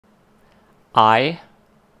I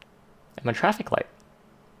am a traffic light.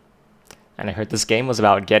 And I heard this game was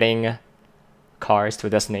about getting cars to a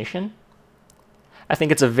destination. I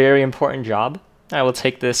think it's a very important job. I will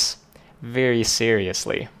take this very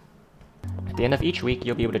seriously. At the end of each week,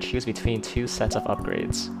 you'll be able to choose between 2 sets of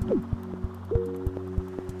upgrades.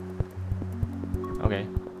 Okay.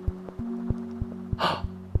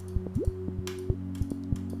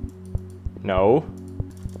 No.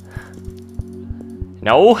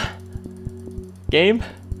 No? Game?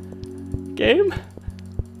 Game?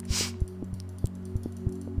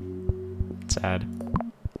 Sad.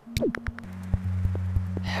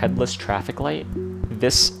 Headless traffic light?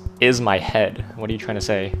 This is my head. What are you trying to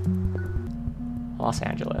say? Los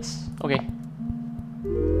Angeles. Okay.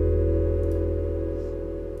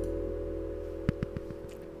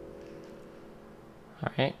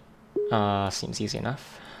 Alright. Seems easy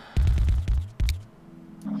enough.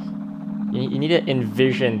 You need to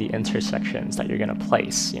envision the intersections that you're gonna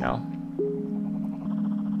place, you know?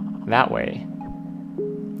 That way,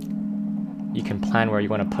 you can plan where you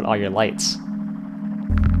want to put all your lights.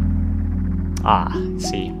 Ah,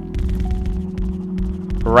 see.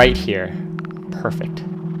 Right here. Perfect.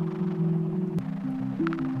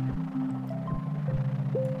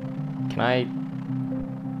 Can I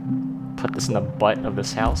put this in the butt of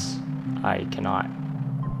this house? I cannot.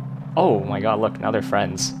 Oh my god, look, now they're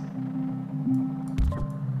friends.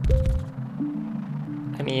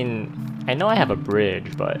 I mean, I know I have a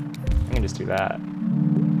bridge, but I can just do that.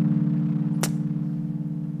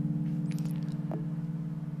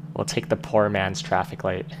 We'll take the poor man's traffic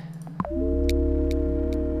light.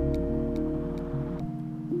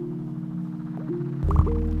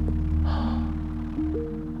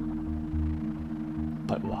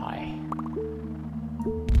 But why?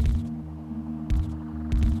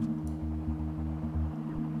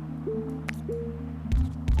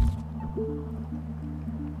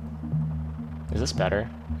 Is this better?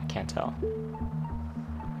 I can't tell.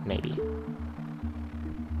 Maybe.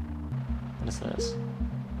 What is this?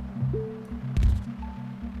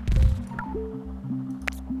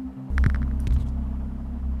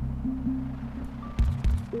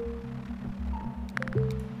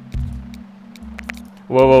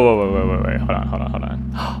 Whoa, whoa, whoa, whoa, whoa, whoa, wait, hold on, hold on, hold on.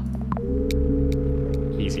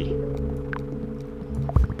 Easy.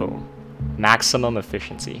 Boom. Maximum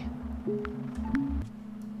efficiency.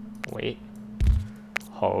 Wait.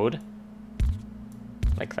 Hold.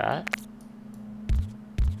 Like that.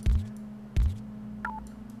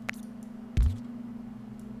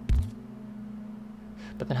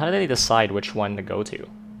 But then how do they decide which one to go to?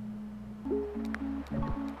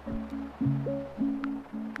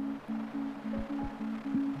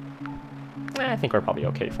 I think we're probably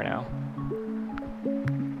okay for now.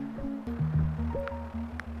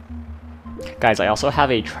 Guys, I also have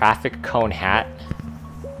a traffic cone hat,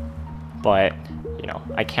 but you know,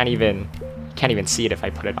 I can't even see it if I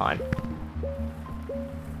put it on.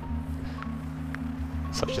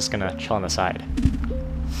 So it's just gonna chill on the side.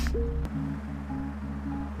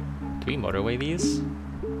 Do we motorway these?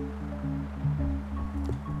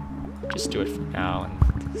 Just do it for now and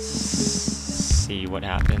see what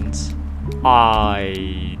happens.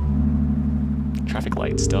 Traffic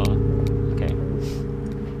light still. Okay.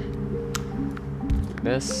 Do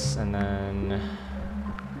this, and then...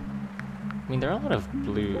 I mean, there are a lot of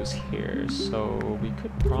blues here, so we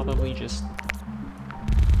could probably just...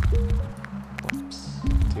 Whoops.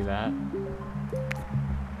 Do that.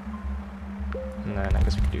 And then I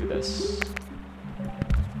guess we could do this.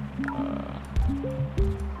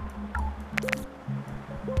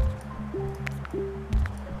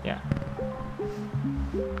 Yeah.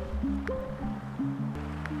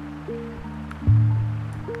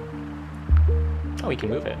 Oh, we can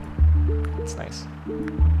move it. That's nice.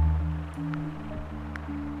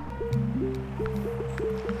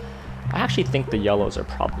 I actually think the yellows are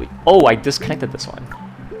probably... Oh, I disconnected this one.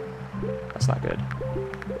 That's not good.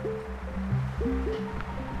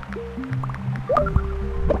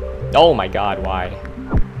 Oh my god, why?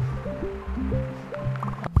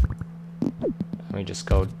 Let me just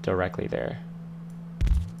go directly there.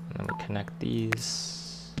 And then we connect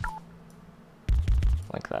these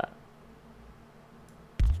like that.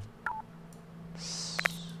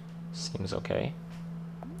 Seems okay.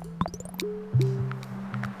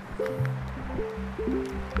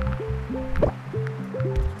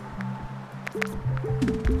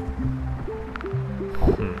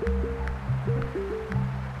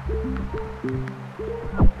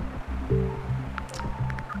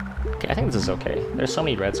 Okay, I think this is okay. There's so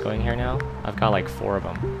many reds going here now. I've got like 4 of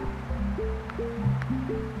them.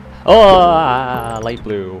 Oh, light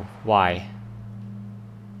blue. Why?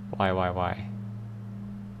 Why?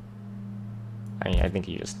 I mean, I think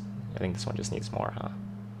this one just needs more, huh?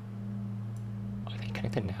 Are they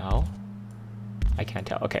connected now? I can't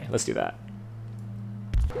tell. Okay, let's do that.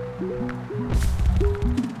 Do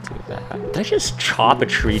that. Did I just chop a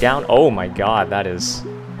tree down? Oh my god, that is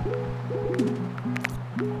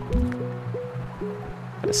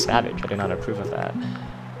savage. I did not approve of that.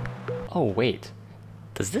 Oh wait,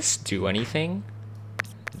 does this do anything?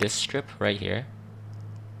 This strip right here?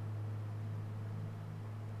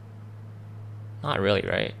 Not really,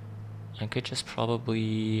 right? I could just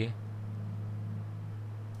probably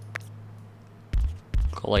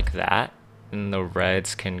go like that, and the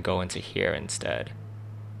reds can go into here instead.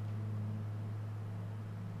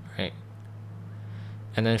 Right.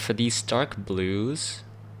 And then for these dark blues,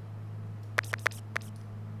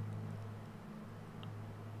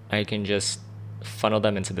 I can just funnel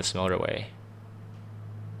them into this motorway.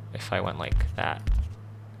 If I went like that,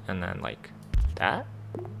 and then like that.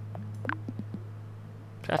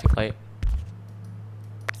 Traffic light.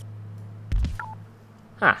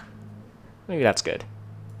 Huh. Maybe that's good.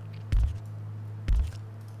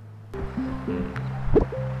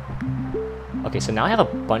 Okay, so now I have a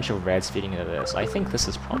bunch of reds feeding into this. I think this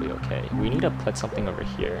is probably okay. We need to put something over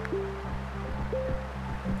here.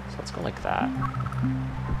 So let's go like that.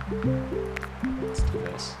 Let's do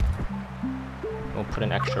this. We'll put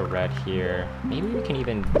an extra red here. Maybe we can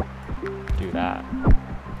even do that.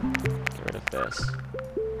 Get rid of this.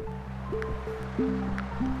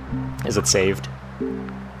 Is it saved?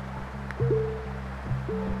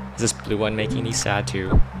 Is this blue one making me sad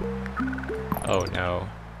too? Oh no.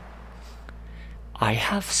 I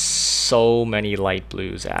have so many light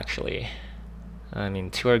blues actually. I mean,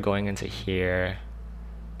 2 are going into here.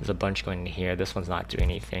 There's a bunch going in here. This one's not doing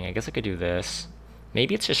anything. I guess I could do this.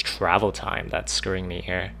 Maybe it's just travel time that's screwing me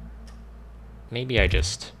here. Maybe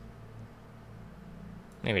just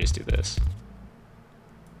do this.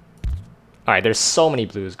 Alright, there's so many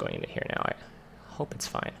blues going into here now. I hope it's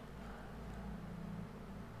fine.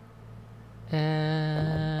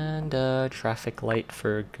 And a traffic light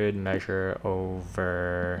for good measure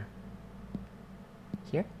over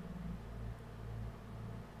here.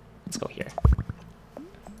 Let's go here.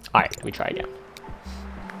 Alright, we try again.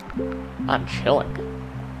 I'm chilling.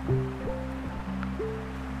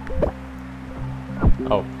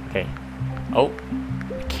 Oh, okay. Oh,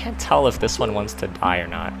 I can't tell if this one wants to die or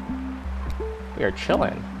not. We are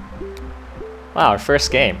chilling. Wow, our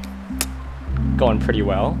first game. Going pretty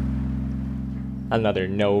well. Another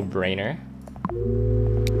no-brainer.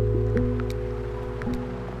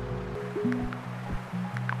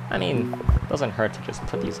 I mean, it doesn't hurt to just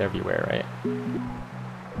put these everywhere, right?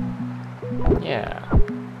 Yeah.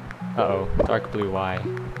 Uh-oh, dark blue, why?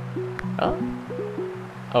 Oh?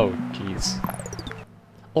 Oh, jeez.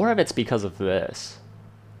 Or if it's because of this.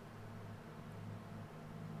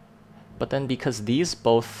 But then because these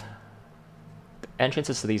both... the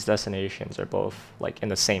entrances to these destinations are both, like, in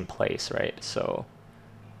the same place, right? So...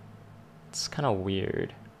 it's kind of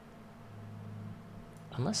weird.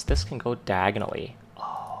 Unless this can go diagonally.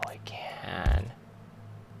 Oh, it can.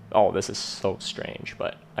 Oh, this is so strange,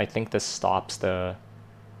 but I think this stops the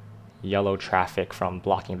yellow traffic from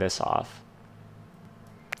blocking this off.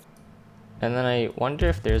 And then I wonder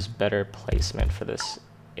if there's better placement for this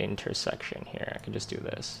intersection here. I can just do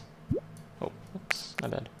this. Oh, oops, my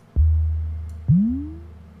bad.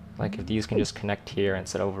 Like if these can just connect here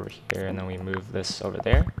instead of over here, and then we move this over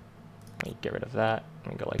there. We get rid of that,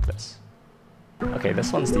 and we go like this. Okay,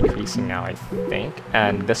 this one's decreasing now, I think,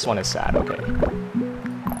 and this one is sad, okay.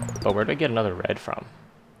 But where do I get another red from?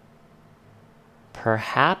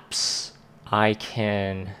 Perhaps I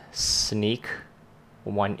can sneak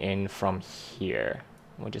one in from here.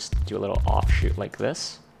 We'll just do a little offshoot like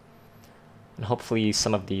this. And hopefully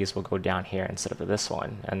some of these will go down here instead of this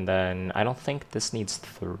one. And then I don't think this needs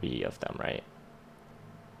 3 of them, right?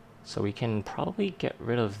 So we can probably get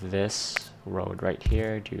rid of this road right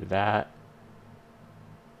here, do that.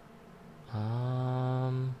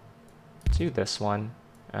 Do this one,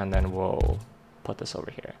 and then we'll put this over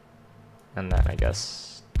here. And then I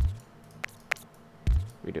guess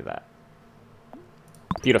we do that.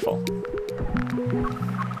 Beautiful.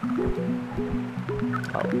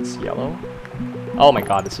 Oh, it's yellow? Oh my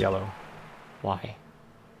god, it's yellow. Why?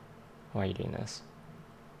 Why are you doing this?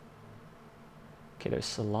 Okay,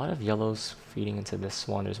 there's a lot of yellows feeding into this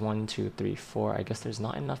one. There's 1, 2, 3, 4. I guess there's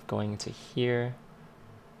not enough going into here.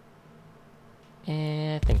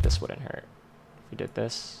 And I think this wouldn't hurt. If we did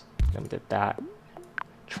this, then we did that.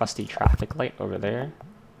 Trusty traffic light over there.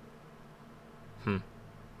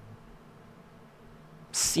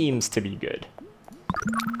 Seems to be good.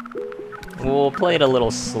 We'll play it a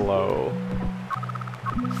little slow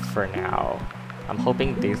for now. I'm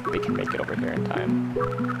hoping they can make it over here in time.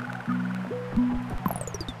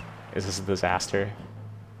 Is this a disaster?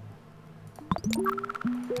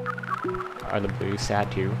 Are the blues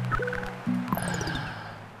sad too?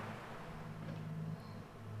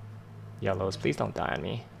 Yellows, please don't die on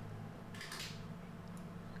me.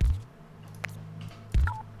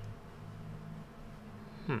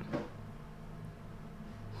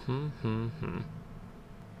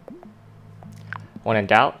 When in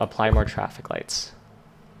doubt, apply more traffic lights.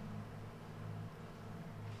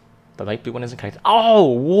 The light blue one isn't connected. Oh,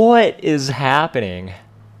 what is happening?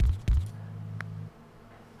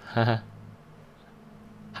 Haha.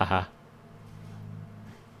 Haha.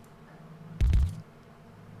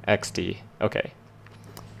 XD. Okay.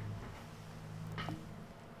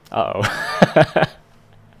 Uh-oh.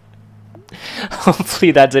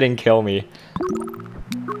 Hopefully that didn't kill me.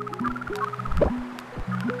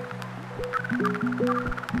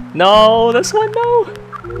 No, this one, no!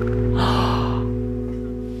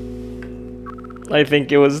 I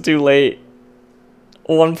think it was too late.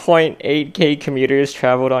 1.8k commuters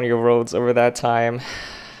traveled on your roads over that time.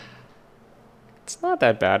 It's not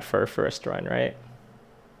that bad for a first run, right?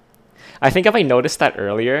 I think if I noticed that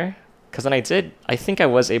earlier, because when I did, I think I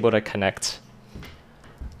was able to connect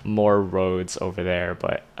more roads over there,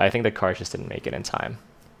 but I think the cars just didn't make it in time.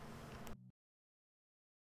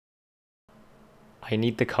 I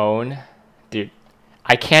need the cone. Dude,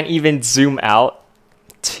 I can't even zoom out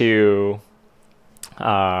to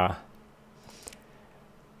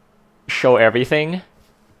show everything.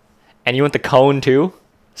 And you want the cone too?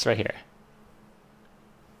 It's right here.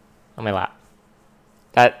 On my lap.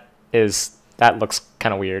 That looks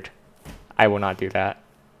kind of weird. I will not do that.